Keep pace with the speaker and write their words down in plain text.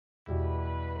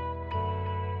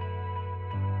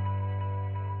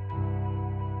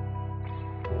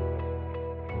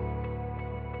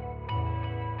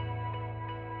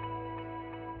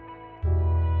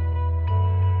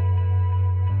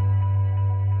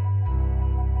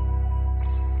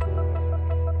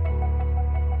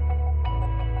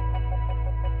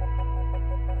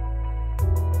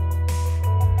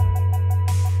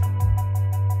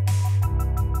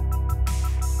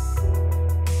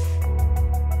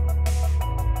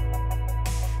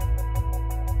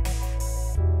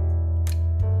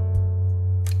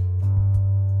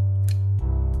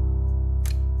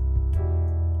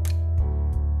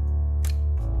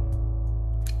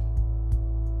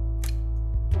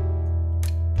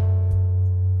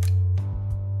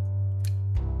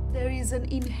is an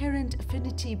inherent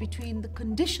affinity between the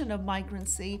condition of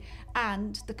migrancy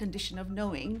and the condition of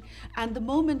knowing. And the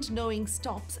moment knowing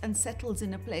stops and settles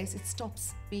in a place, it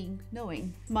stops being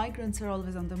knowing. Migrants are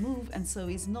always on the move, and so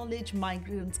is knowledge.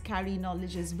 Migrants carry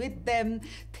knowledges with them.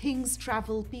 Things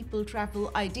travel, people travel,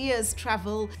 ideas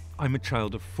travel. I'm a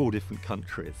child of 4 different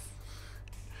countries,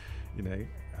 you know,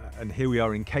 and here we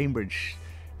are in Cambridge,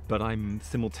 but I'm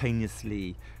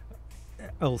simultaneously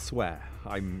elsewhere.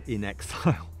 I'm in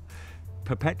exile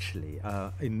perpetually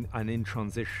and in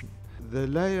transition. The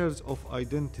layers of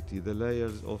identity, the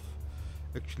layers of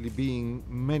actually being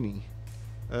many,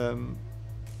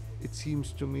 it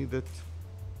seems to me that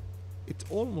it's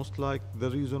almost like the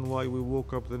reason why we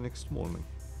woke up the next morning.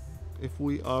 If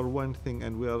we are one thing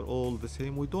and we are all the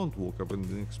same, we don't wake up in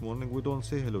the next morning, we don't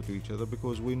say hello to each other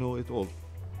because we know it all.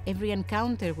 Every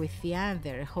encounter with the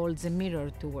other holds a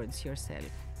mirror towards yourself.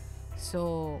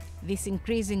 So this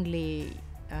increasingly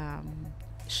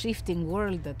shifting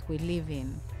world that we live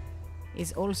in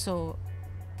is also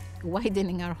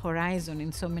widening our horizon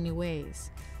in so many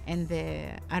ways. And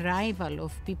the arrival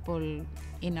of people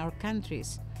in our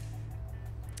countries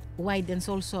widens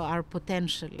also our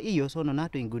potential. Io sono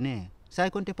nato in Guinea. Sai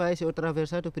quante paesi ho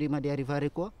attraversato prima di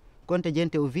arrivare qua? Quante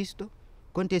gente ho visto?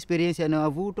 Quante esperienze ne ho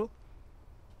avuto?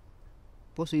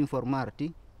 Posso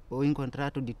informarti? Ho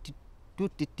incontrato di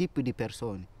tutti i tipi di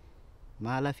persone.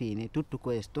 Ma alla fine tutto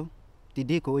questo, ti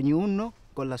dico, ognuno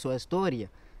con la sua storia.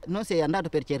 Non sei andato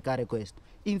per cercare questo,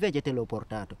 invece te l'ho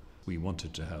portato. We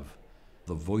wanted to have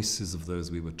the voices of those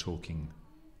we were talking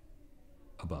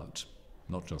about,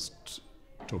 not just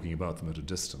talking about them at a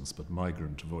distance, but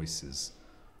migrant voices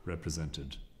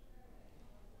represented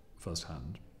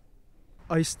firsthand.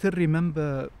 I still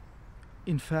remember,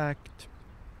 in fact,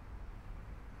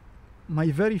 my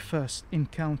very first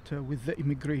encounter with the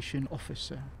immigration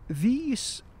officer.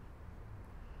 These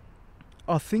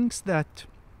are things that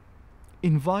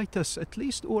invite us, at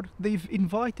least, or they've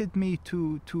invited me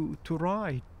to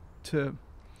write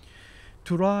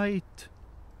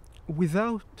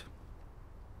without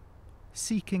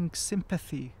seeking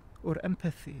sympathy or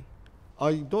empathy.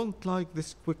 I don't like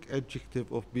this quick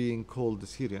adjective of being called a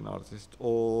Syrian artist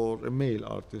or a male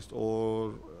artist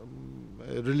or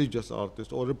a religious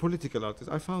artist or a political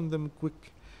artist. I found them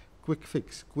quick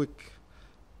fix, quick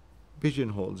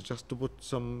pigeonholes just to put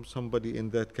somebody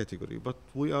in that category. But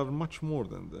we are much more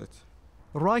than that.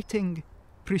 Writing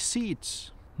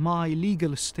precedes my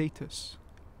legal status.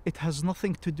 It has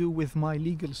nothing to do with my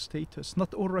legal status.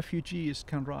 Not all refugees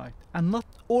can write. And not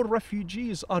all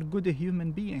refugees are good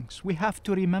human beings. We have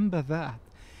to remember that.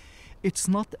 It's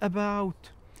not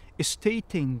about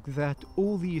stating that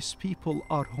all these people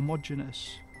are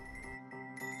homogeneous.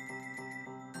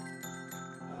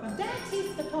 That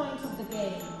is the point of the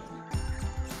game.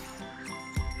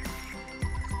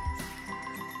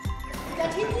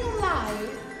 That in your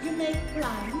life you make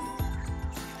plans.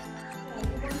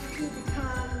 You want to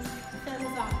become a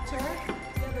famous actor.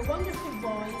 You have a wonderful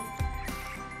voice.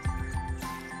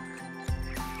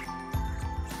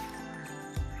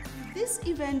 This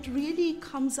event really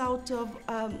comes out of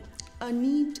a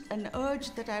need, an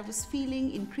urge that I was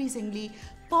feeling increasingly,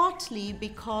 partly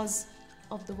because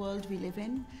of the world we live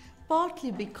in,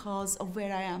 partly because of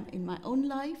where I am in my own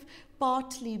life,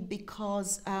 partly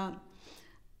because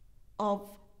of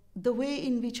the way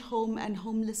in which home and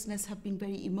homelessness have been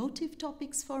very emotive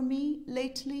topics for me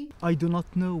lately. I do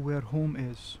not know where home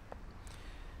is,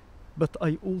 but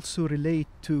I also relate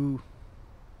to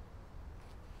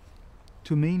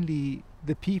mainly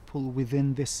the people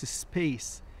within this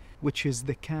space, which is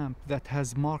the camp that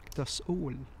has marked us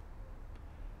all.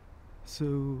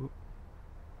 So,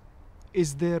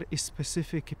 is there a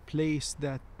specific place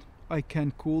that I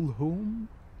can call home?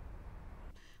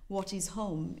 What is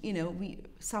home? You know,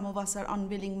 some of us are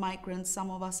unwilling migrants, some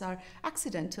of us are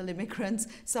accidental immigrants,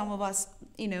 some of us,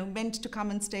 you know, meant to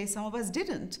come and stay, some of us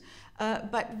didn't.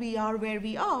 But we are where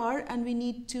we are, and we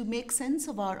need to make sense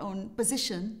of our own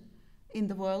position in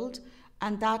the world,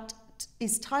 and that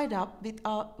is tied up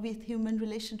with human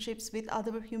relationships with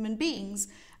other human beings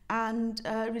and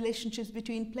relationships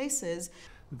between places.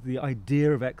 The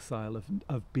idea of exile,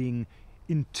 of being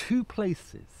in 2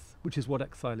 places, which is what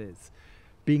exile is,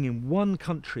 being in one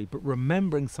country but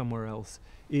remembering somewhere else,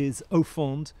 is au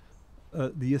fond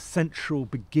the essential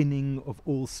beginning of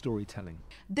all storytelling.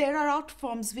 There are art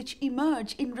forms which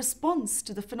emerge in response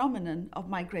to the phenomenon of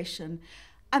migration.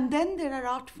 And then there are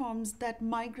art forms that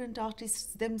migrant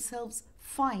artists themselves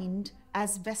find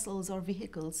as vessels or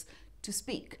vehicles to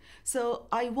speak. So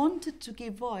I wanted to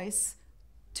give voice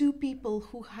to people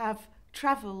who have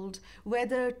traveled,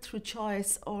 whether through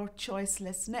choice or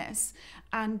choicelessness,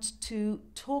 and to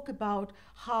talk about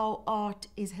how art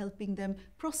is helping them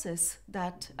process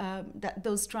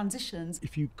those transitions.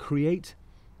 If you create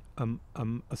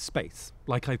a space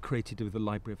like I've created with the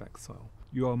Library of Exile,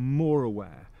 you are more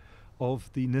aware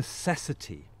of the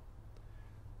necessity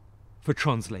for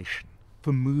translation,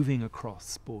 for moving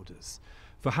across borders,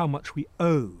 for how much we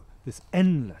owe this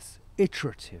endless,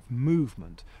 iterative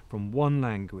movement from one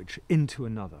language into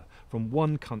another, from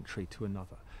one country to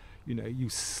another. You know, you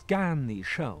scan these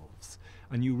shelves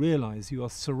and you realize you are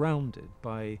surrounded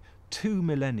by 2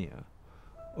 millennia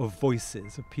of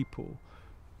voices of people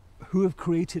who have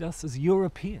created us as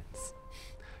Europeans,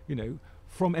 you know,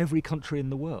 from every country in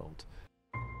the world.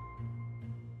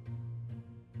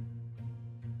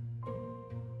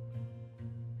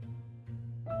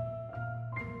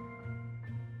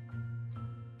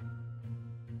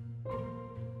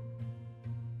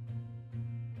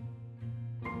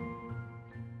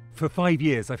 For 5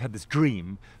 years, I've had this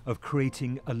dream of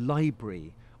creating a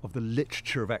library of the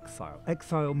literature of exile.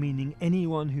 Exile meaning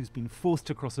anyone who's been forced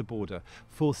to cross a border,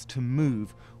 forced to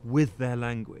move with their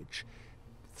language.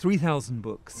 3,000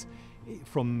 books,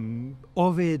 from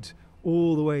Ovid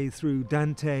all the way through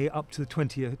Dante up to the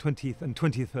 20th and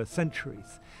 21st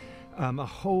centuries. A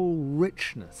whole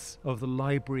richness of the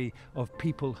library of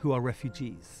people who are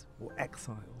refugees or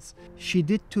exiles. She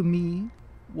did to me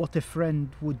what a friend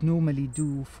would normally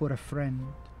do for a friend,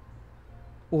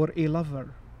 or a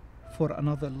lover for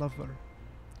another lover.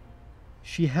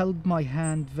 She held my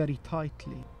hand very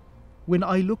tightly. When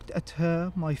I looked at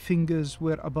her, my fingers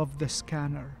were above the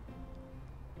scanner.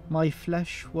 My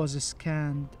flesh was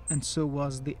scanned, and so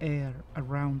was the air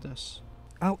around us.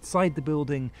 Outside the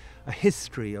building, a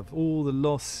history of all the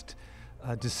lost,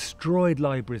 destroyed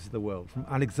libraries of the world, from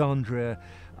Alexandria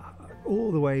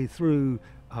all the way through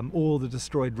all the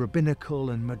destroyed rabbinical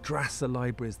and madrasa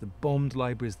libraries, the bombed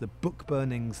libraries, the book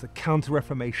burnings, the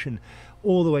Counter-Reformation,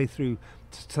 all the way through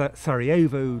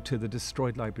Sarajevo to the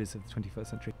destroyed libraries of the 21st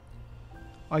century.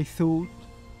 I thought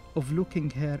of looking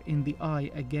her in the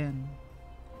eye again,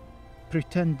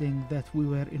 pretending that we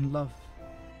were in love.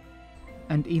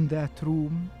 And in that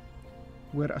room,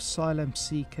 where asylum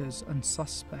seekers and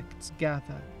suspects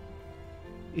gather,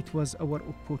 it was our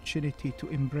opportunity to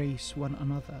embrace one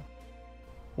another,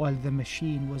 while the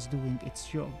machine was doing its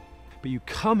job. But you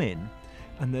come in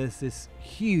and there's this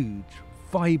huge,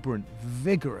 vibrant,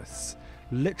 vigorous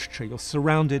literature. You're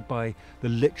surrounded by the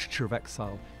literature of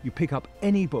exile. You pick up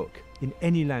any book in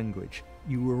any language,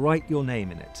 you write your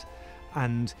name in it,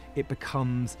 and it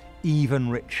becomes even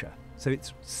richer. So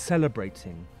it's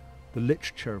celebrating the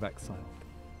literature of exile.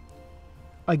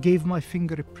 I gave my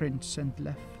fingerprints and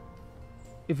left.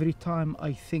 Every time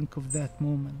I think of that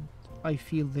moment, I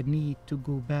feel the need to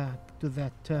go back to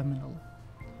that terminal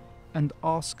and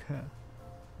ask her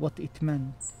what it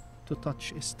meant to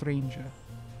touch a stranger.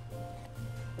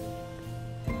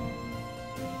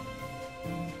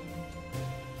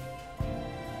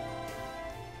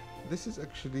 This is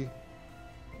actually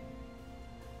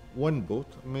one boat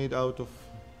made out of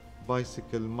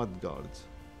bicycle mudguards,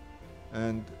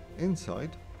 and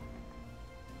inside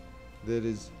there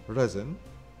is resin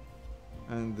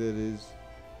and there is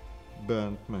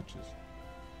burnt matches.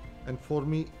 And for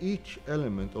me, each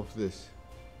element of this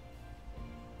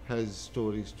has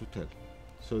stories to tell.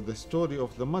 So the story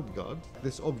of the mudguard,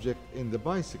 this object in the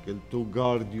bicycle to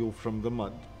guard you from the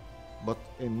mud. But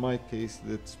in my case,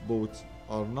 these boats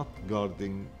are not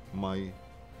guarding my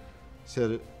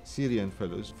Syrian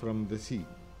fellows from the sea.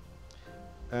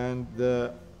 And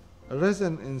the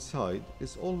resin inside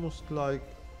is almost like,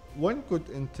 one could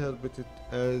interpret it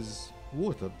as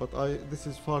water, but this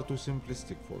is far too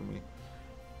simplistic for me.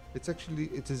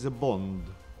 It is a bond,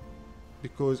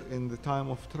 because in the time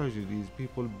of tragedies,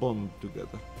 people bond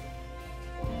together.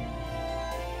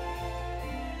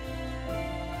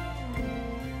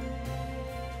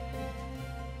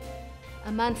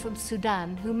 A man from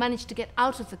Sudan who managed to get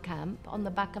out of the camp on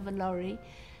the back of a lorry,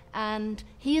 and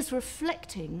he is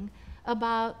reflecting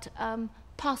about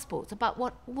passports, about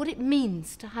what it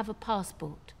means to have a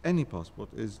passport. Any passport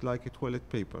is like a toilet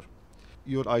paper.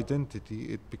 Your identity,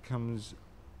 it becomes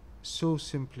so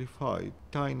simplified,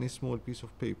 tiny small piece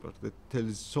of paper that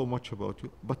tells so much about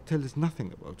you, but tells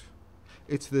nothing about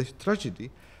you. It's the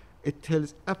tragedy, it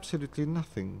tells absolutely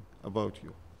nothing about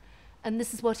you. And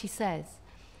this is what he says.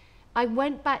 I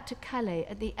went back to Calais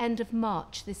at the end of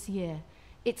March this year.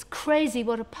 It's crazy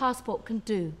what a passport can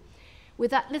do.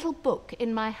 With that little book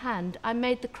in my hand, I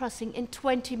made the crossing in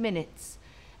 20 minutes,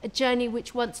 a journey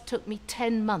which once took me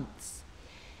 10 months.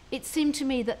 It seemed to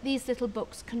me that these little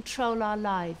books control our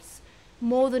lives,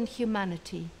 more than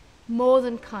humanity, more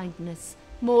than kindness,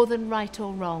 more than right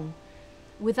or wrong.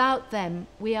 Without them,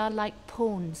 we are like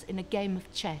pawns in a game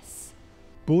of chess.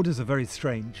 Borders are very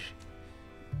strange.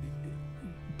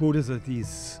 Borders are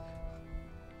these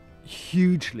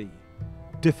hugely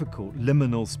difficult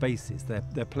liminal spaces.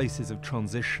 They're places of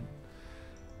transition.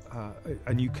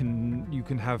 And you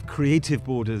can have creative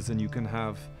borders and you can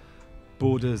have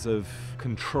borders of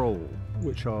control,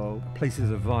 which are places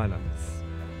of violence.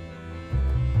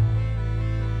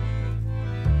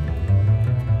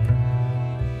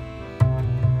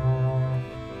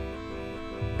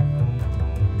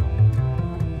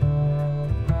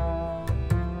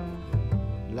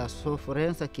 La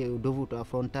sofferenza che ho dovuto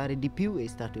affrontare di più è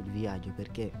stato il viaggio,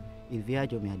 perché il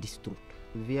viaggio mi ha distrutto.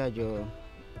 Il viaggio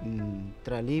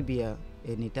tra Libia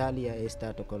e Italia è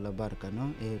stato con la barca,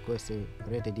 no? E questa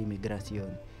rete di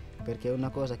immigrazione, perché è una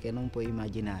cosa che non puoi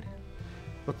immaginare.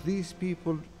 But these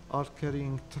people are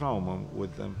carrying trauma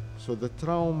with them. So the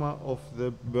trauma of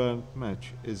the burnt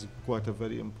match is quite a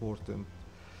very important.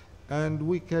 And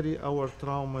we carry our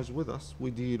traumas with us.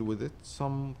 We deal with it.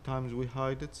 Sometimes we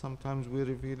hide it, sometimes we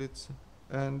reveal it.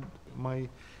 And my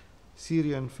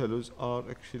Syrian fellows are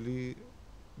actually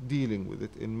dealing with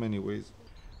it in many ways.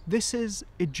 This is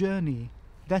a journey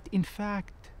that in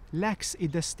fact lacks a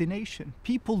destination.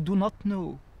 People do not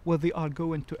know where they are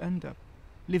going to end up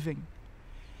living.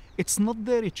 It's not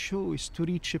their choice to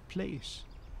reach a place.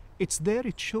 It's their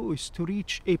choice to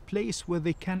reach a place where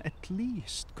they can at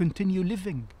least continue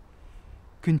living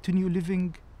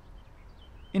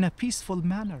in a peaceful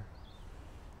manner.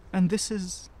 And this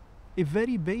is a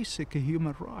very basic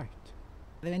human right.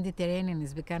 The Mediterranean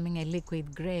is becoming a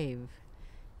liquid grave,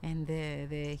 and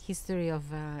the history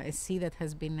of a sea that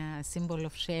has been a symbol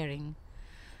of sharing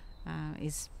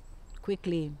is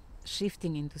quickly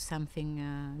shifting into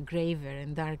something graver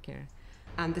and darker.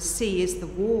 And the sea is the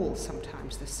wall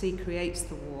sometimes. The sea creates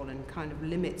the wall and kind of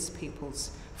limits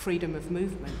people's freedom of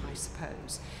movement, I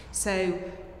suppose. So,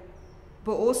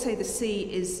 but also the sea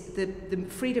is the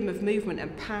freedom of movement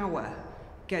and power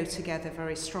go together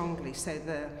very strongly. So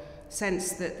the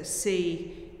sense that the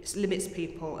sea limits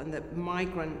people and that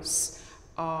migrants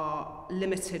are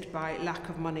limited by lack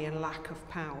of money and lack of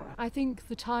power. I think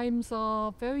the times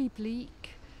are very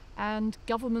bleak, and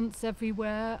governments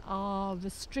everywhere are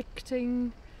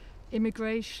restricting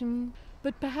immigration.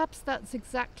 But perhaps that's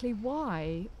exactly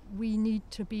why we need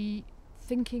to be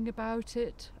thinking about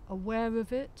it, aware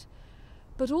of it.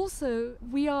 But also,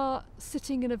 we are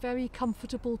sitting in a very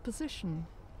comfortable position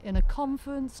in a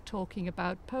conference talking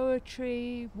about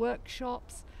poetry,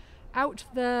 workshops. Out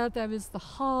there, there is the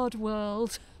hard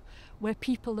world where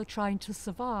people are trying to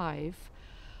survive.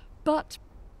 But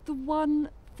the one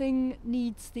thing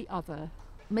needs the other.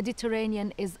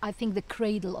 Mediterranean is, I think, the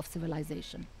cradle of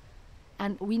civilization.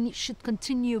 And we should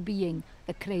continue being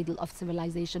the cradle of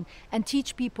civilization and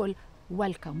teach people,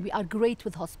 welcome. We are great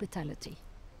with hospitality.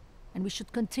 And we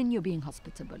should continue being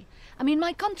hospitable. I mean,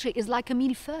 my country is like a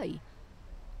millefeuille.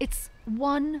 It's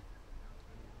one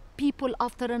people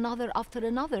after another,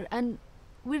 and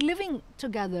we're living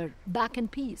together back in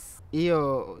peace.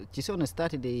 Ci sono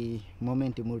stati dei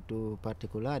momenti molto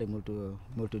particolari,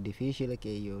 molto difficili che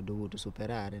io ho dovuto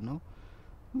superare, no?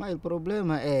 Ma il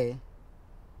problema è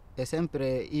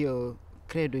sempre io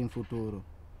credo in futuro.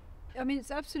 I mean,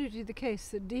 it's absolutely the case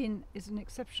that Din is an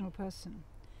exceptional person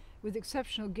with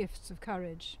exceptional gifts of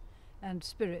courage and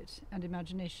spirit and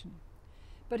imagination.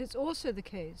 But it's also the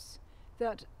case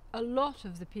that a lot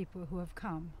of the people who have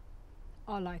come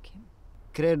are like him.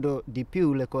 Credo di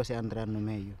più le cose andranno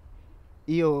meglio.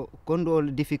 Io quando ho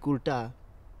difficoltà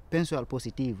penso al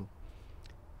positivo.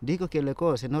 Dico che le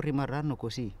cose non rimarranno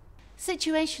così.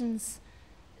 Situations,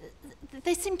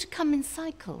 they seem to come in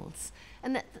cycles,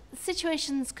 and that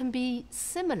situations can be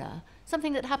similar.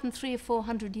 Something that happened 300 or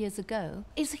 400 years ago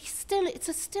it's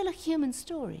still a human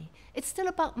story. It's still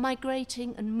about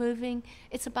migrating and moving.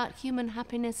 It's about human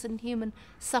happiness and human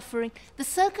suffering. The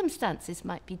circumstances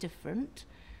might be different,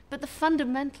 but the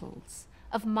fundamentals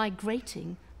of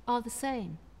migrating are the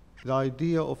same. The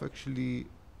idea of actually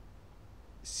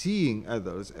seeing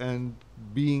others and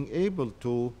being able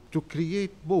to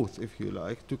create both, if you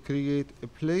like, to create a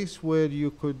place where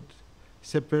you could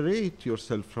separate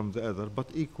yourself from the other, but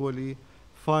equally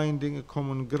finding a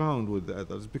common ground with the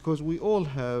others, because we all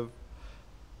have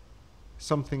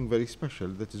something very special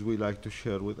that is we like to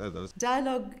share with others.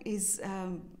 Dialogue is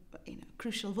a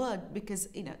crucial word, because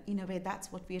in a way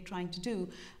that's what we are trying to do.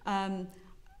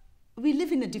 We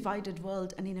live in a divided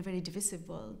world and in a very divisive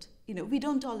world. We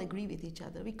don't all agree with each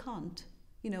other. We can't.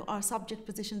 Our subject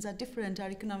positions are different, our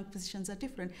economic positions are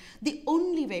different. The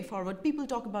only way forward, people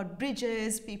talk about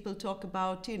bridges, people talk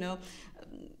about,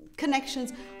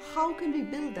 connections. How can we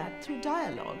build that? Through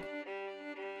dialogue.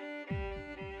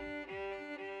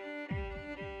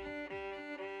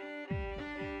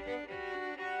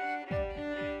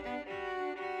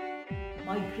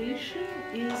 Migration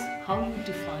is how you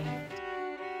define it.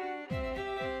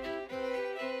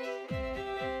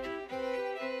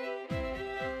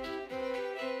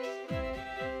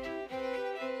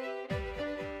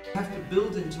 We have to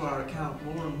build into our account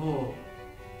more and more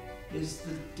is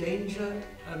the danger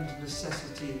and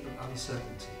necessity of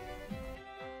uncertainty.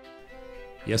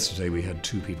 Yesterday we had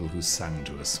 2 people who sang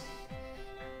to us.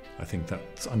 I think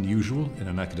that's unusual in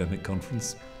an academic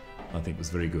conference. I think it was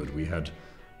very good. We had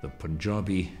the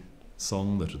Punjabi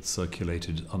song that had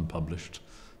circulated unpublished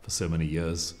for so many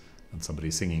years, and somebody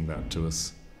singing that to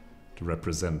us to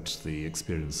represent the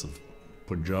experience of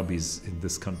Punjabis in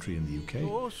this country, in the UK.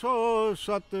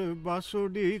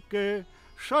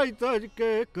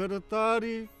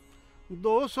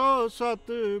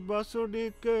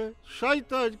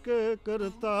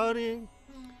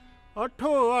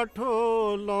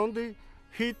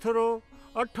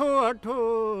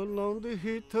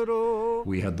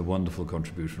 We had the wonderful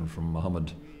contribution from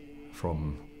Muhammad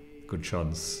from Good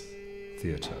Chance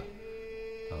Theatre,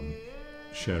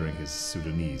 sharing his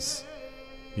Sudanese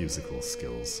musical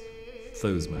skills.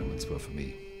 Those moments were, for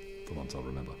me, the ones I'll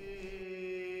remember.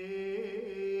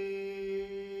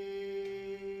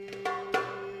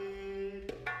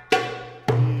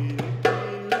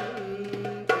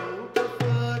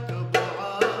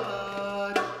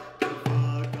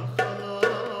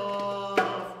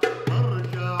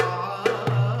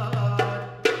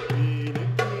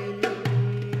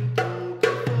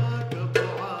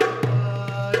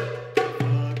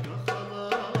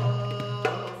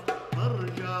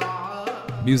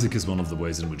 Music is one of the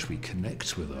ways in which we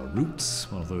connect with our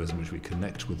roots, one of the ways in which we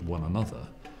connect with one another,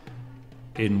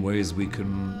 in ways we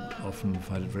can often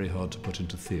find it very hard to put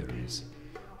into theories.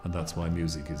 And that's why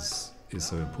music is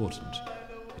so important.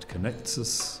 It connects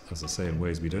us, as I say, in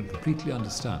ways we don't completely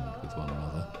understand with one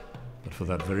another, but for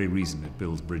that very reason it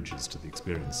builds bridges to the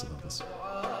experience of others.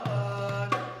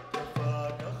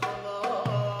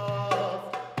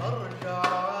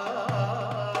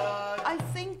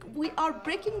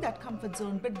 Breaking that comfort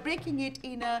zone, but breaking it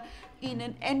in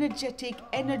an energetic,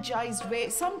 energized way,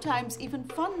 sometimes even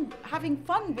fun, having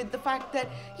fun with the fact that,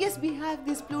 yes, we have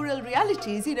these plural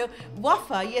realities.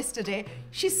 Wafa yesterday,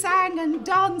 she sang and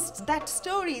danced that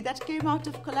story that came out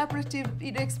of collaborative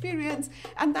experience,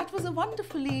 and that was a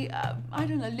wonderfully,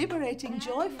 liberating,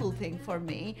 joyful thing for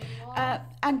me.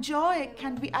 And joy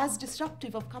can be as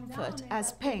disruptive of comfort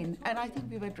as pain, and I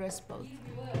think we've addressed both.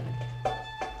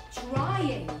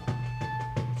 Trying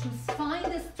to find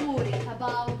a story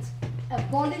about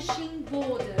abolishing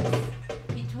borders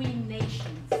between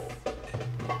nations.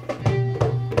 Are you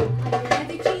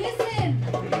ready to listen?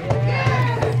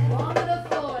 Yes!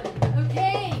 Wonderful.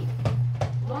 Okay.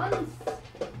 Once,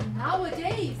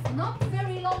 nowadays, not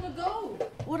very long ago.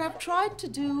 What I've tried to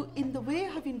do in the way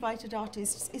I've invited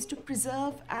artists is to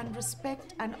preserve and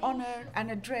respect and honor and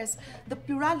address the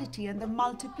plurality and the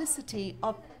multiplicity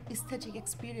of aesthetic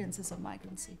experiences of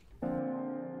migrancy.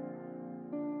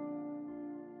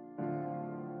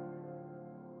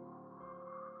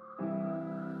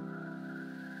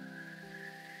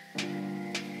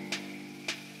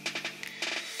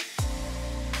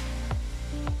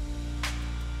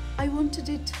 I wanted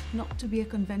it not to be a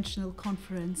conventional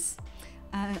conference.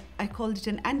 I called it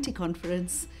an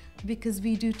anti-conference because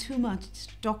we do too much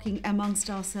talking amongst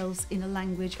ourselves in a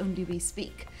language only we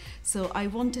speak. So I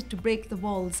wanted to break the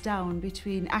walls down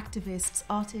between activists,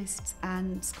 artists,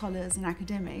 and scholars and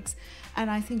academics.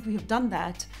 And I think we have done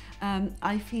that.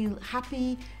 I feel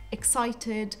happy,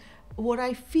 excited. What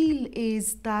I feel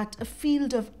is that a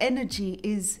field of energy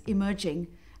is emerging.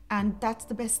 And that's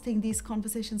the best thing these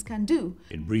conversations can do.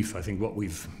 In brief, I think what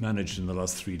we've managed in the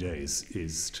last 3 days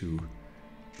is to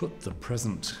put the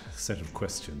present set of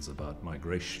questions about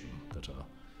migration that are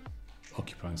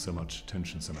occupying so much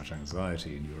attention, so much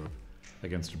anxiety in Europe,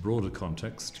 against a broader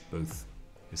context, both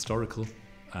historical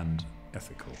and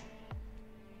ethical.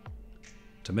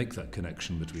 To make that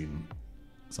connection between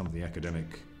some of the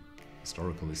academic,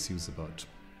 historical issues about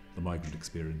the migrant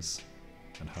experience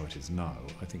and how it is now,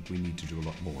 I think we need to do a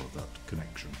lot more of that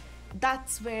connection.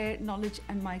 That's where knowledge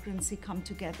and migrancy come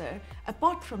together,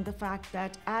 apart from the fact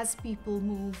that as people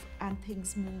move and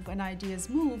things move and ideas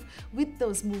move, with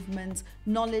those movements,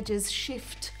 knowledges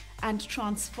shift and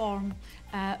transform,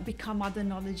 become other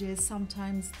knowledges.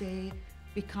 Sometimes they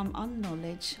become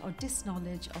unknowledge or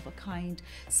disknowledge of a kind.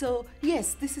 So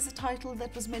yes, this is a title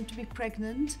that was meant to be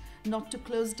pregnant, not to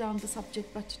close down the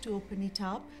subject but to open it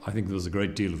up. I think there was a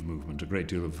great deal of movement, a great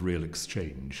deal of real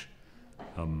exchange.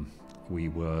 We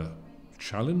were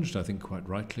challenged, I think quite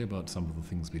rightly, about some of the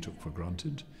things we took for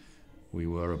granted. We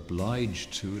were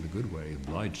obliged to, in a good way,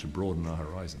 obliged to broaden our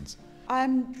horizons.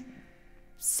 I'm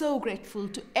so grateful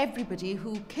to everybody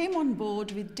who came on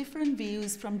board with different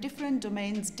views from different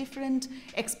domains, different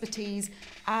expertise,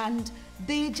 and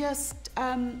they just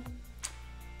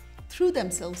threw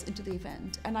themselves into the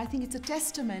event. And I think it's a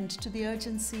testament to the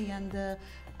urgency and the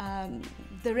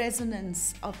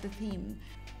resonance of the theme.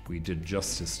 We did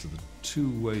justice to the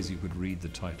two ways you could read the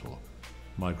title.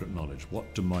 Migrant knowledge.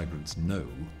 What do migrants know?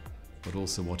 But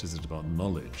also, what is it about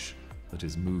knowledge that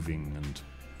is moving and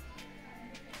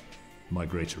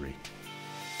migratory?